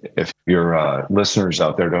 And if your listeners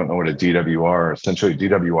out there don't know what a DWR, essentially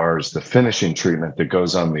DWR is the finishing treatment that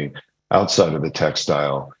goes on the outside of the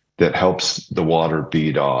textile that helps the water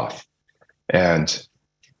bead off. And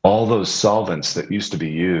all those solvents that used to be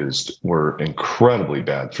used were incredibly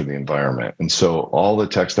bad for the environment. And so all the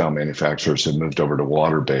textile manufacturers have moved over to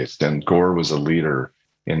water-based, and Gore was a leader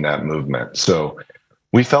in that movement. So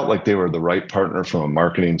we felt like they were the right partner from a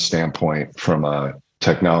marketing standpoint, from a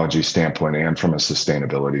technology standpoint, and from a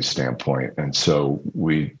sustainability standpoint. And so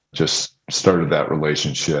we just started that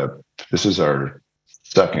relationship. This is our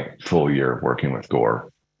second full year working with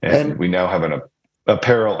Gore. And we now have an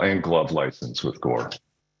apparel and glove license with Gore.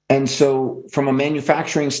 And so from a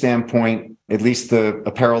manufacturing standpoint, at least the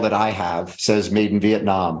apparel that I have says made in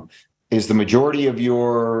Vietnam. Is the majority of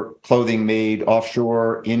your clothing made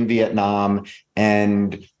offshore in Vietnam?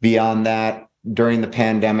 And beyond that, during the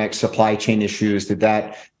pandemic, supply chain issues, did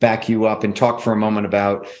that back you up? And talk for a moment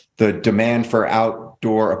about the demand for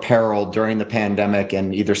outdoor apparel during the pandemic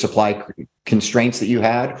and either supply constraints that you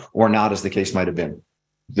had or not, as the case might have been.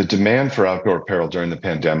 the demand for outdoor apparel during the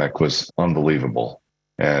pandemic was unbelievable.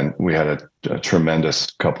 And we had a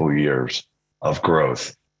tremendous couple of years of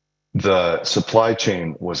growth. The supply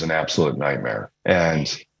chain was an absolute nightmare.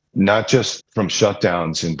 And not just from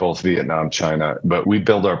shutdowns in both Vietnam, China, but we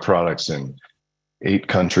build our products in 8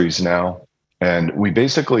 countries now. And we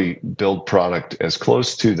basically build product as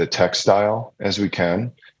close to the textile as we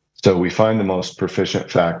can. So we find the most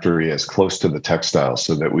proficient factory as close to the textile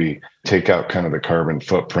so that we take out kind of the carbon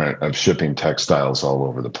footprint of shipping textiles all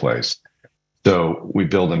over the place. So we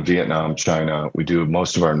build in Vietnam, China. We do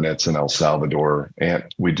most of our knits in El Salvador, and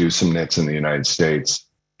we do some knits in the United States,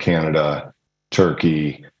 Canada,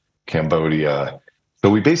 Turkey, Cambodia.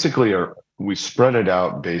 So we spread it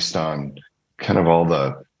out based on kind of all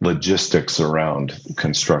the logistics around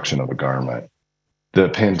construction of a garment. The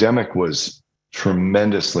pandemic was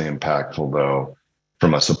tremendously impactful, though,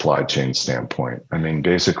 from a supply chain standpoint. I mean,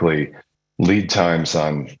 basically, lead times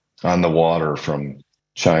on the water from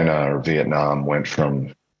China or Vietnam went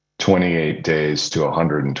from 28 days to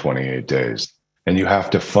 128 days. And you have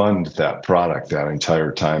to fund that product that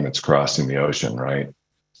entire time it's crossing the ocean, right?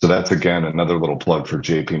 So that's, again, another little plug for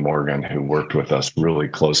JP Morgan, who worked with us really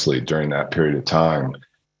closely during that period of time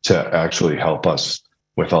to actually help us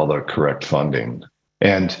with all the correct funding.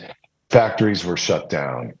 And factories were shut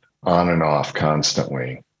down on and off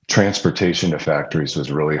constantly. Transportation to factories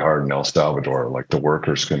was really hard in El Salvador. Like, the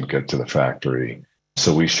workers couldn't get to the factory.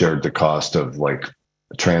 So we shared the cost of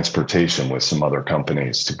transportation with some other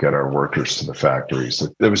companies to get our workers to the factories.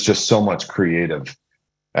 There was just so much creative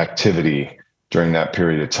activity during that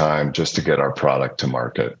period of time just to get our product to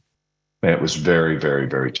market. And it was very, very,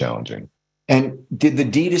 very challenging. And did the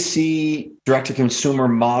D2C direct-to-consumer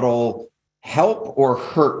model help or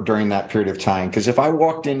hurt during that period of time? Because if I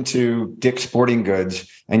walked into Dick's Sporting Goods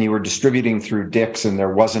and you were distributing through Dick's and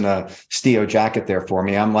there wasn't a Stio jacket there for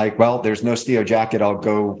me, I'm like, well, there's no Stio jacket. I'll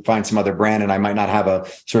go find some other brand and I might not have a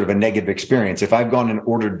sort of a negative experience. If I've gone and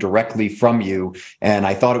ordered directly from you and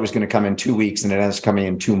I thought it was going to come in 2 weeks and it ends up coming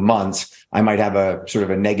in 2 months, I might have a sort of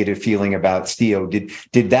a negative feeling about Stio.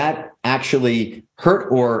 Did that actually hurt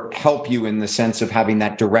or help you in the sense of having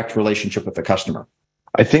that direct relationship with the customer?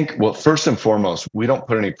 I think, well, first and foremost, we don't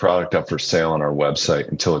put any product up for sale on our website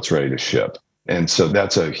until it's ready to ship. And so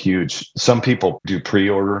that's some people do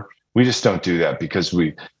pre-order. We just don't do that because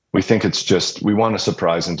we think we want to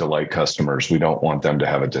surprise and delight customers. We don't want them to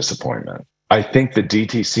have a disappointment. I think the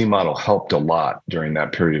DTC model helped a lot during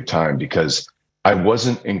that period of time because I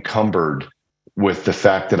wasn't encumbered with the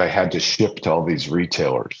fact that I had to ship to all these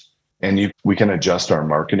retailers. And we can adjust our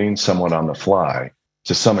marketing somewhat on the fly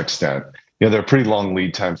to some extent. There are pretty long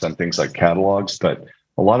lead times on things like catalogs, but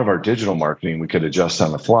a lot of our digital marketing we could adjust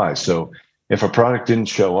on the fly. So if a product didn't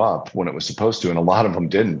show up when it was supposed to, and a lot of them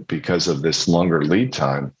didn't because of this longer lead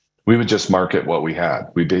time, we would just market what we had.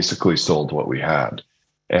 We basically sold what we had.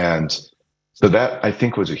 And so that, I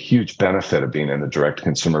think, was a huge benefit of being in the direct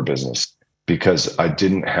consumer business because I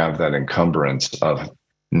didn't have that encumbrance of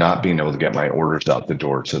not being able to get my orders out the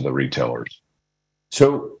door to the retailers.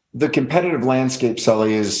 So the competitive landscape,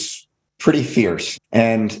 Sully, is pretty fierce.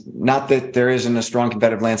 And not that there isn't a strong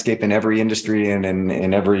competitive landscape in every industry and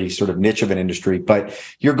in every sort of niche of an industry, but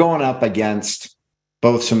you're going up against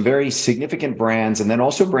both some very significant brands and then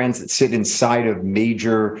also brands that sit inside of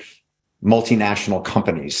major multinational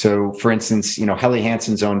companies. So for instance, Helly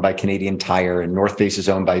Hansen's owned by Canadian Tire and North Face is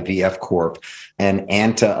owned by VF Corp and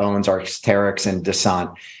Anta owns Arc'teryx and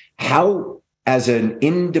Descente. How, as an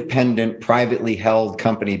independent, privately held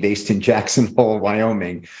company based in Jackson Hole,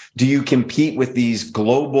 Wyoming, do you compete with these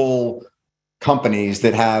global companies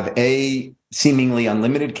that have A, seemingly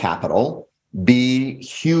unlimited capital, B,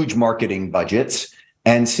 huge marketing budgets,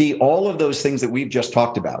 and C, all of those things that we've just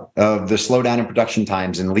talked about, of the slowdown in production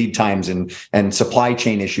times and lead times and supply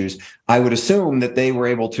chain issues? I would assume that they were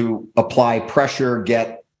able to apply pressure,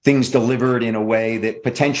 get things delivered in a way that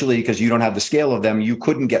potentially, because you don't have the scale of them, you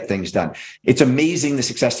couldn't get things done. It's amazing the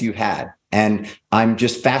success you had. And I'm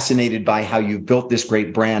just fascinated by how you built this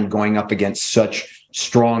great brand going up against such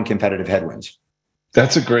strong competitive headwinds.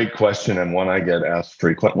 That's a great question and one I get asked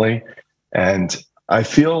frequently. And I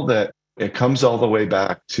feel that it comes all the way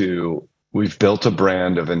back to we've built a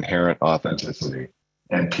brand of inherent authenticity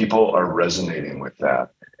and people are resonating with that.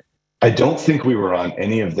 I don't think we were on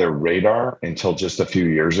any of their radar until just a few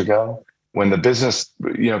years ago when the business,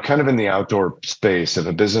 kind of in the outdoor space, if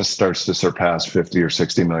a business starts to surpass $50 or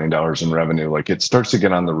 $60 million in revenue, it starts to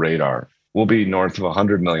get on the radar. We'll be north of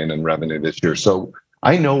 100 million in revenue this year. So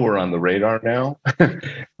I know we're on the radar now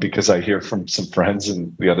because I hear from some friends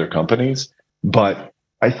in the other companies, but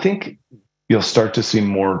I think, you'll start to see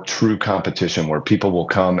more true competition where people will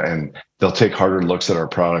come and they'll take harder looks at our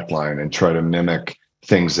product line and try to mimic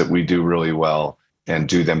things that we do really well and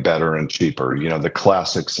do them better and cheaper. The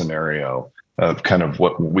classic scenario of kind of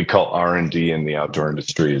what we call R&D in the outdoor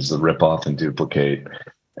industry is the rip off and duplicate.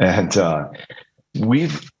 And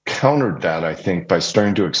we've countered that, I think, by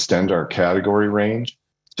starting to extend our category range.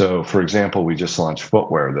 So, for example, we just launched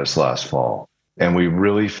footwear this last fall, and we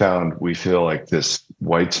really we feel like this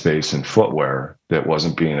white space in footwear that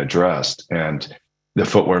wasn't being addressed. And the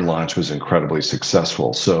footwear launch was incredibly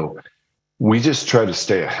successful. So we just try to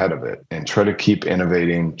stay ahead of it and try to keep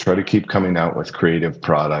innovating, try to keep coming out with creative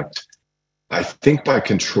product. I think by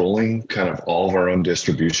controlling kind of all of our own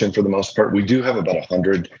distribution for the most part, we do have about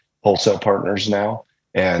 100 wholesale partners now,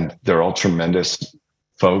 and they're all tremendous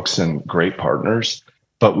folks and great partners,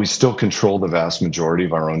 but we still control the vast majority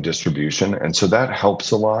of our own distribution. And so that helps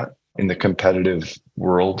a lot in the competitive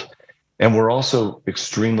world. And we're also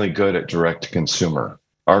extremely good at direct to consumer.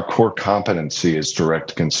 Our core competency is direct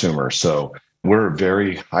to consumer. So we're a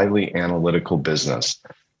very highly analytical business.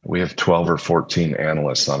 We have 12 or 14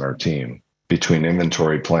 analysts on our team between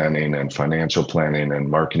inventory planning and financial planning and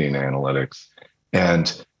marketing analytics.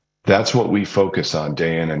 And that's what we focus on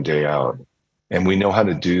day in and day out. And we know how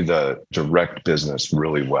to do the direct business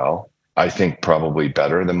really well. I think probably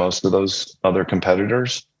better than most of those other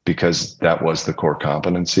competitors, because that was the core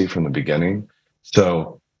competency from the beginning.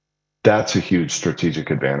 So that's a huge strategic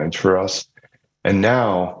advantage for us. And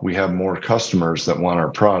now we have more customers that want our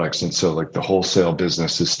products. And so like the wholesale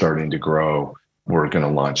business is starting to grow. We're going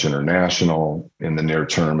to launch international in the near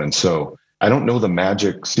term. And so I don't know the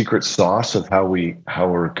magic secret sauce of how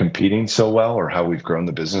we're competing so well or how we've grown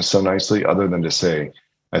the business so nicely, other than to say,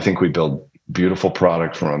 I think we build beautiful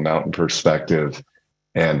product from a mountain perspective,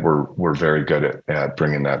 and we're very good at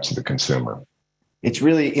bringing that to the consumer. It's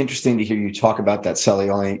really interesting to hear you talk about that, Sully.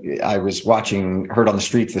 I was heard on the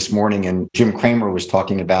street this morning, and Jim Cramer was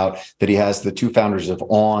talking about that he has the two founders of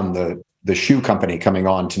On, the shoe company, coming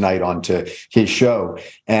on tonight onto his show.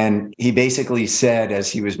 And he basically said,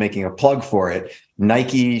 as he was making a plug for it,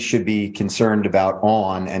 Nike should be concerned about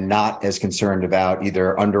On and not as concerned about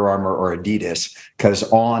either Under Armour or Adidas, because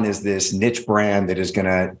On is this niche brand that is going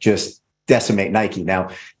to just decimate Nike. Now,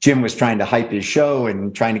 Jim was trying to hype his show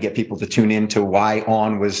and trying to get people to tune into why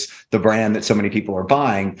On was the brand that so many people are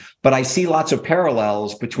buying. But I see lots of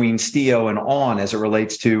parallels between Stio and On as it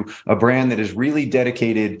relates to a brand that is really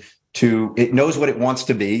dedicated to, it knows what it wants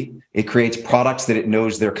to be. It creates products that it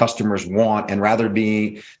knows their customers want. And rather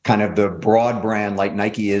be kind of the broad brand like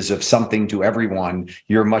Nike is of something to everyone,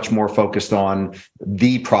 you're much more focused on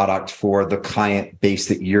the product for the client base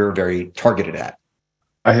that you're very targeted at.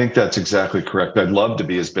 I think that's exactly correct. I'd love to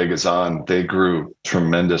be as big as On. They grew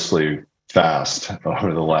tremendously fast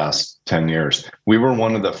over the last 10 years. We were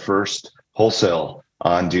one of the first wholesale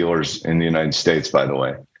On dealers in the United States, by the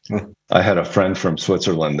way. I had a friend from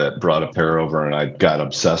Switzerland that brought a pair over, and I got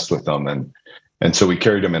obsessed with them. And so we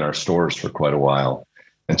carried them in our stores for quite a while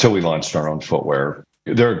until we launched our own footwear.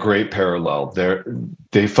 They're a great parallel.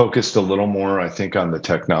 They focused a little more, I think, on the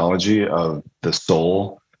technology of the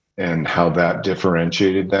sole and how that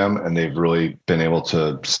differentiated them. And they've really been able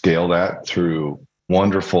to scale that through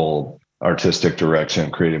wonderful artistic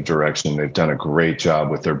direction, creative direction. They've done a great job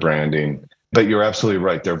with their branding. But you're absolutely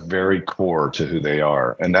right. They're very core to who they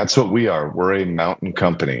are. And that's what we are. We're a mountain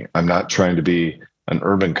company. I'm not trying to be an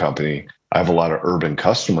urban company. I have a lot of urban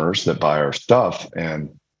customers that buy our stuff.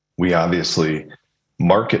 And we obviously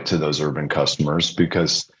market to those urban customers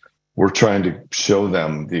because we're trying to show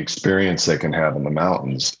them the experience they can have in the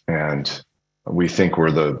mountains. And we think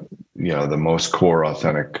we're the most core,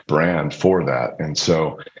 authentic brand for that. And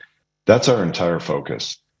so that's our entire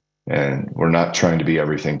focus. And we're not trying to be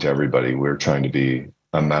everything to everybody. We're trying to be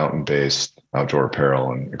a mountain-based outdoor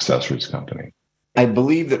apparel and accessories company. I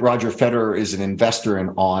believe that Roger Federer is an investor in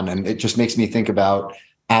On, and it just makes me think about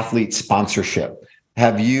athlete sponsorship.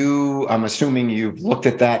 I'm assuming you've looked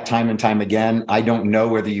at that time and time again. I don't know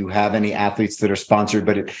whether you have any athletes that are sponsored,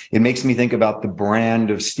 but it makes me think about the brand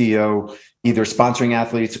of Stio, either sponsoring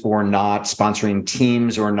athletes or not, sponsoring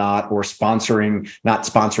teams or not, or not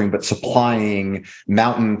sponsoring, but supplying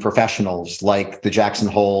mountain professionals like the Jackson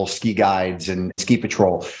Hole ski guides and ski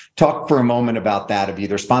patrol. Talk for a moment about that, of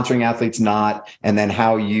either sponsoring athletes, not, and then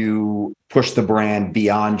how you push the brand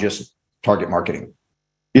beyond just target marketing.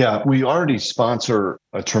 Yeah, we already sponsor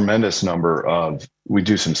a tremendous number we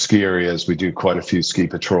do some ski areas. We do quite a few ski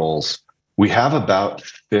patrols. We have about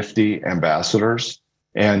 50 ambassadors,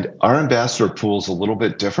 and our ambassador pool is a little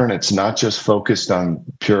bit different. It's not just focused on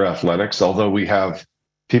pure athletics, although we have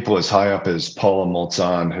people as high up as Paula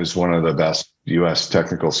Molzan, who's one of the best U.S.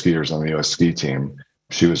 technical skiers on the U.S. ski team.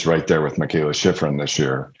 She was right there with Michaela Schifrin this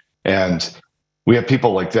year. And we have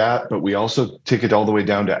people like that, but we also take it all the way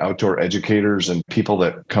down to outdoor educators and people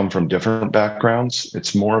that come from different backgrounds.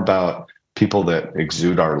 It's more about people that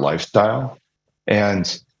exude our lifestyle.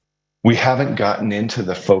 And we haven't gotten into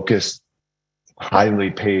the focused, highly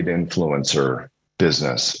paid influencer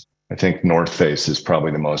business. I think North Face is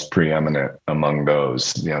probably the most preeminent among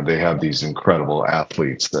those. They have these incredible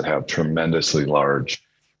athletes that have tremendously large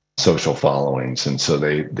social followings. And so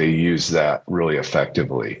they use that really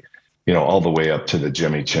effectively, all the way up to the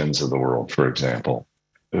Jimmy Chins of the world, for example,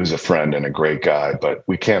 who's a friend and a great guy, but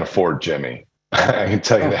we can't afford Jimmy. I can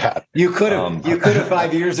tell you that. You could have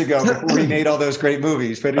 5 years ago before he made all those great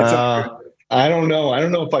movies, but it's I don't know. I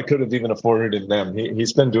don't know if I could have even afforded them.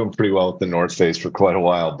 He's been doing pretty well with the North Face for quite a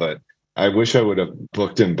while, but I wish I would have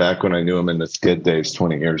booked him back when I knew him in the skid days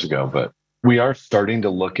 20 years ago. But we are starting to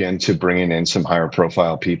look into bringing in some higher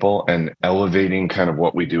profile people and elevating kind of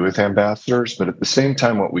what we do with ambassadors. But at the same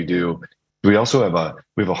time, what we do, we also have a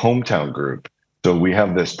hometown group. So we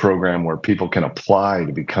have this program where people can apply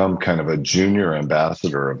to become kind of a junior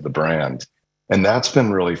ambassador of the brand. And that's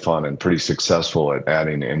been really fun and pretty successful at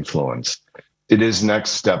adding influence. It is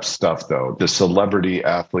next step stuff, though. The celebrity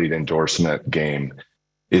athlete endorsement game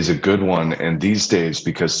is a good one. And these days,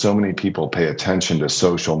 because so many people pay attention to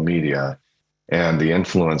social media and the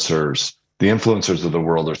influencers of the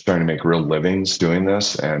world are starting to make real livings doing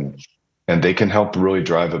this, and they can help really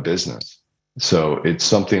drive a business. So it's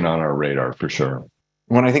something on our radar for sure.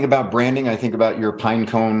 When I think about branding, I think about your pine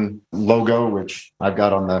cone logo, which I've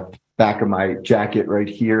got on the back of my jacket right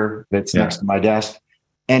here that's next to my desk.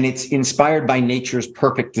 And it's inspired by nature's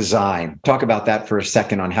perfect design. Talk about that for a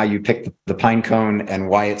second on how you picked the pine cone and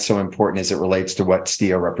why it's so important as it relates to what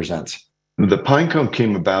Stio represents. The pine cone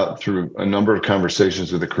came about through a number of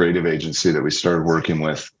conversations with a creative agency that we started working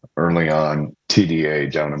with early on,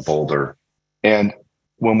 TDA down in Boulder. And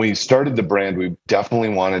when we started the brand, we definitely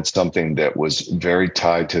wanted something that was very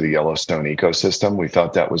tied to the Yellowstone ecosystem. We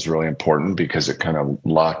thought that was really important because it kind of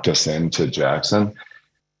locked us into Jackson.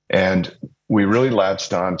 And we really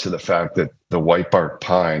latched on to the fact that the whitebark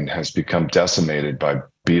pine has become decimated by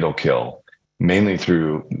beetle kill, mainly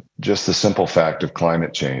through just the simple fact of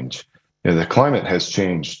climate change. The climate has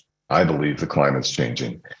changed. I believe the climate's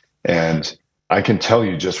changing. And I can tell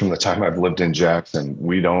you just from the time I've lived in Jackson,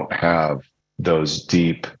 we don't have those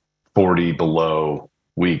deep 40 below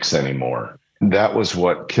weeks anymore. That was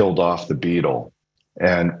what killed off the beetle.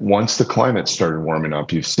 And once the climate started warming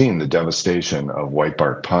up, you've seen the devastation of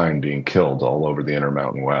whitebark pine being killed all over the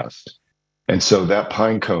Intermountain West. And so that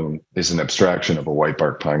pine cone is an abstraction of a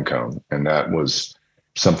whitebark pine cone. And that was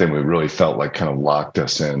something we really felt like kind of locked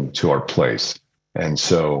us into our place. And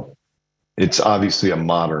so it's obviously a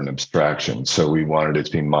modern abstraction. So we wanted it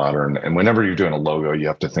to be modern. And whenever you're doing a logo, you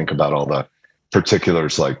have to think about all the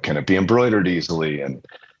particulars, like can it be embroidered easily, and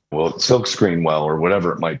will it silk screen well, or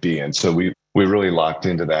whatever it might be. And so we really locked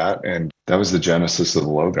into that. And that was the genesis of the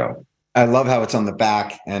logo. I love how it's on the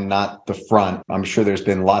back and not the front. I'm sure there's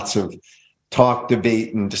been lots of talk,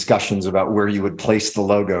 debate, and discussions about where you would place the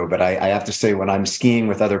logo. But I have to say, when I'm skiing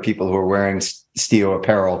with other people who are wearing Stio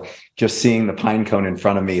apparel, just seeing the pine cone in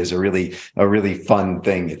front of me is a really fun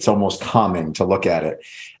thing. It's almost calming to look at it.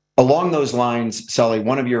 Along those lines, Sully,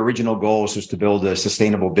 one of your original goals was to build a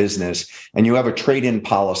sustainable business, and you have a trade-in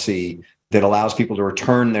policy that allows people to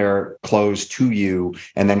return their clothes to you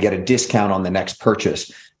and then get a discount on the next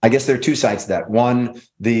purchase. I guess there are two sides to that. One,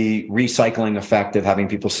 the recycling effect of having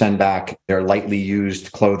people send back their lightly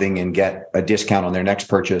used clothing and get a discount on their next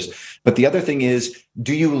purchase. But the other thing is,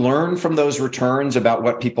 do you learn from those returns about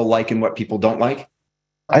what people like and what people don't like?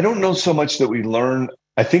 I don't know so much that we learn.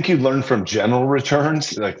 I think you learn from general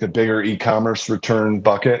returns, like the bigger e-commerce return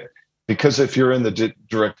bucket. Because if you're in the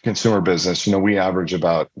direct consumer business, we average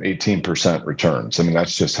about 18% returns. I mean,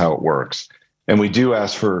 that's just how it works. And we do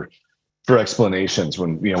ask for explanations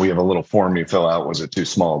when, we have a little form you fill out. Was it too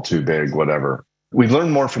small, too big, whatever. We learn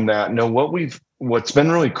more from that. No, what's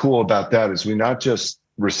been really cool about that is we not just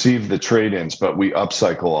receive the trade-ins, but we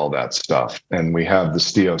upcycle all that stuff. And we have the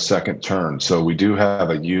Stio second turn. So we do have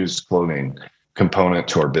a used clothing component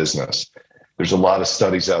to our business. There's a lot of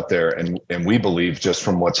studies out there, and we believe just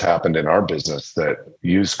from what's happened in our business that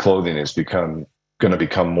used clothing is going to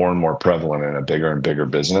become more and more prevalent in a bigger and bigger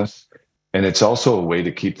business. And it's also a way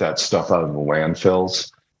to keep that stuff out of the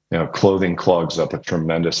landfills. Clothing clogs up a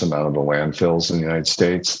tremendous amount of the landfills in the United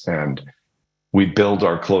States, and we build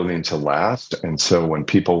our clothing to last. And so when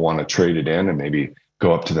people want to trade it in and maybe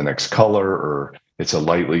go up to the next color, or It's a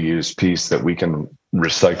lightly used piece that we can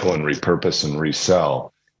recycle and repurpose and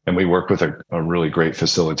resell. And we work with a really great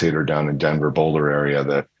facilitator down in Denver, Boulder area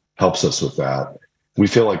that helps us with that. We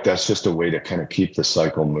feel like that's just a way to kind of keep the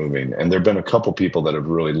cycle moving. And there've been a couple people that have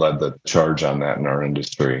really led the charge on that in our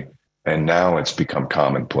industry. And now it's become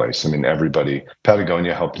commonplace. I mean, everybody,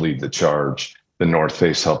 Patagonia helped lead the charge. The North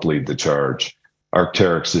Face helped lead the charge.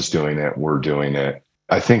 Arc'teryx is doing it. We're doing it.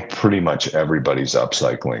 I think pretty much everybody's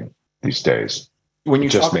upcycling these days. When you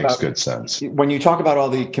it just talk makes about, good sense. When you talk about all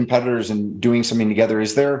the competitors and doing something together,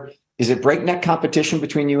 is it breakneck competition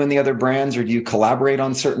between you and the other brands, or do you collaborate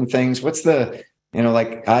on certain things? What's the,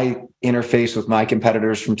 like I interface with my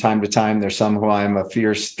competitors from time to time. There's some who I'm a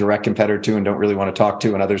fierce direct competitor to and don't really want to talk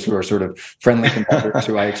to, and others who are sort of friendly competitors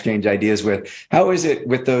who I exchange ideas with. How is it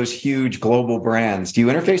with those huge global brands? Do you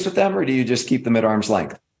interface with them, or do you just keep them at arm's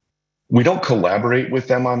length? We don't collaborate with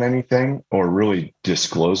them on anything or really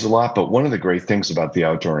disclose a lot. But one of the great things about the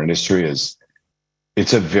outdoor industry is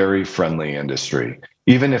it's a very friendly industry.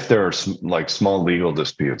 Even if there are like small legal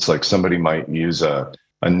disputes, like somebody might use a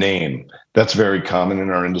name, that's very common in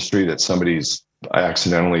our industry, that somebody's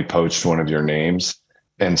accidentally poached one of your names.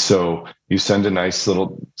 And so you send a nice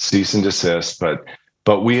little cease and desist,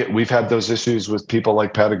 but we've had those issues with people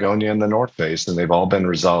like Patagonia and the North Face, and they've all been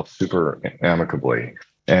resolved super amicably.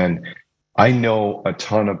 And I know a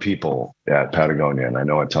ton of people at Patagonia, and I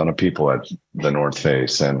know a ton of people at the North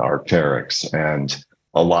Face and Arc'teryx, and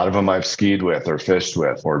a lot of them I've skied with or fished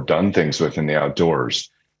with or done things with in the outdoors.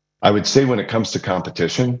 I would say when it comes to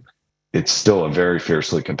competition, it's still a very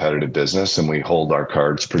fiercely competitive business, and we hold our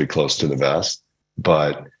cards pretty close to the vest.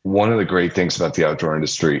 But one of the great things about the outdoor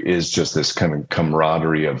industry is just this kind of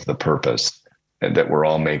camaraderie of the purpose, and that we're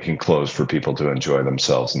all making clothes for people to enjoy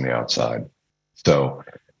themselves in the outside. So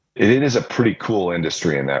it is a pretty cool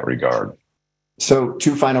industry in that regard. So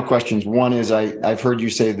 2 final questions. One is I've heard you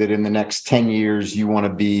say that in the next 10 years, you want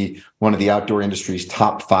to be one of the outdoor industry's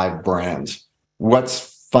top 5 brands.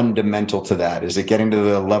 What's fundamental to that? Is it getting to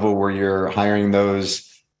the level where you're hiring those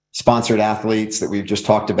sponsored athletes that we've just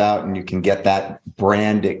talked about and you can get that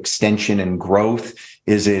brand extension and growth?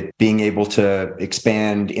 Is it being able to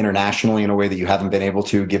expand internationally in a way that you haven't been able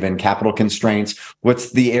to given capital constraints?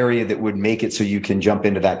 What's the area that would make it so you can jump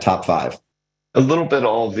into that top 5? A little bit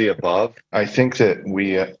all of the above. I think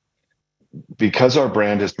that because our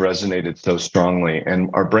brand has resonated so strongly, and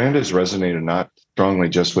our brand has resonated not strongly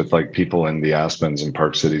just with like people in the Aspens and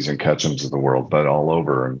Park Cities and Ketchums of the world, but all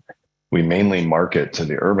over. And we mainly market to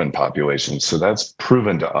the urban population. So that's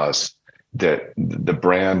proven to us that the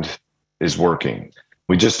brand is working.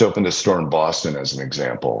 We just opened a store in Boston as an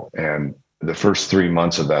example. And the first 3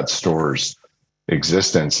 months of that store's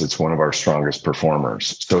existence, it's one of our strongest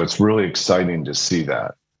performers. So it's really exciting to see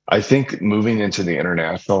that. I think moving into the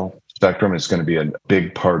international spectrum is going to be a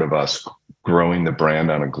big part of us growing the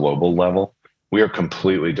brand on a global level. We are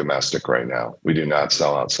completely domestic right now. We do not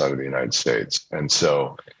sell outside of the United States. And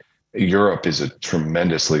so Europe is a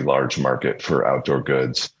tremendously large market for outdoor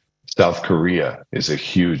goods. South Korea is a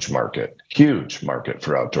huge market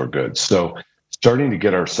for outdoor goods. So starting to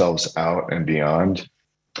get ourselves out and beyond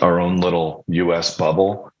our own little US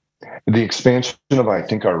bubble. The expansion of, I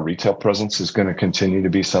think, our retail presence is going to continue to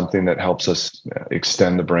be something that helps us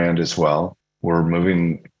extend the brand as well. We're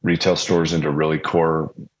moving retail stores into really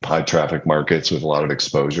core high traffic markets with a lot of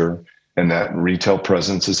exposure. And that retail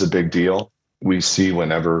presence is a big deal. We see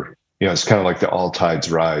whenever, it's kind of like the all tides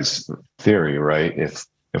rise theory, right?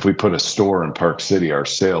 If we put a store in Park City, our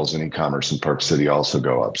sales in e-commerce in Park City also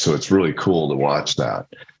go up. So it's really cool to watch that.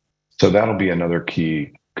 So that'll be another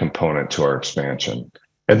key component to our expansion.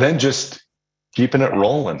 And then just keeping it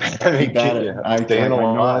rolling. Keep at it. I know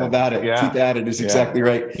all about it. Yeah. Keep at it is exactly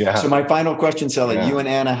right. Yeah. So my final question, Sully, you and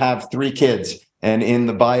Anna have 3 kids. And in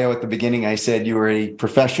the bio at the beginning, I said you were a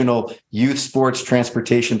professional youth sports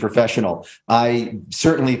transportation professional. I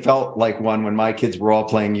certainly felt like one when my kids were all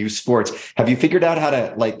playing youth sports. Have you figured out how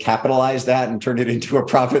to capitalize that and turn it into a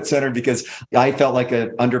profit center? Because I felt like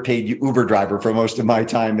an underpaid Uber driver for most of my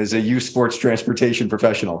time as a youth sports transportation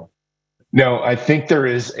professional. No, I think there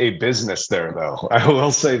is a business there, though. I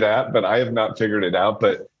will say that, but I have not figured it out.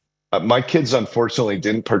 But my kids, unfortunately,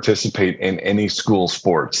 didn't participate in any school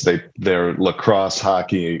sports. They're lacrosse,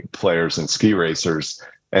 hockey players, and ski racers.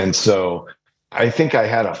 And so I think I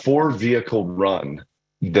had a 4-vehicle run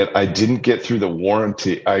that I didn't get through the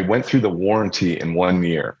warranty. I went through the warranty in 1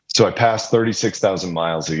 year. So I passed 36,000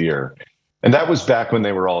 miles a year. And that was back when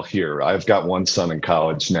they were all here. I've got one son in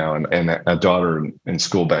college now and a daughter in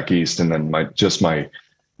school back east, and then my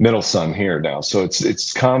middle son here now. So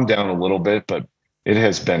it's calmed down a little bit, but it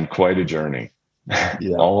has been quite a journey.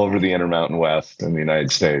 all over the Intermountain West in the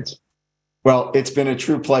United States. Well, it's been a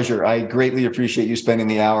true pleasure. I greatly appreciate you spending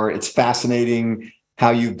the hour. It's fascinating how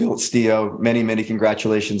you built Stio. Many, many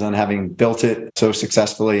congratulations on having built it so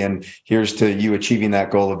successfully. And here's to you achieving that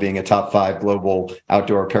goal of being a top 5 global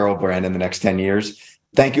outdoor apparel brand in the next 10 years.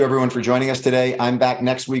 Thank you, everyone, for joining us today. I'm back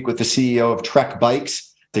next week with the CEO of Trek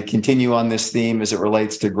Bikes to continue on this theme as it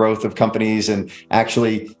relates to growth of companies. And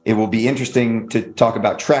actually, it will be interesting to talk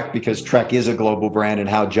about Trek because Trek is a global brand and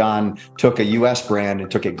how John took a US brand and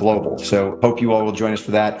took it global. So hope you all will join us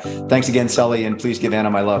for that. Thanks again, Sully, and please give Anna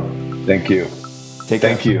my love. Thank you. Take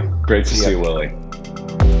care. Thank you. Great to see you, Willie.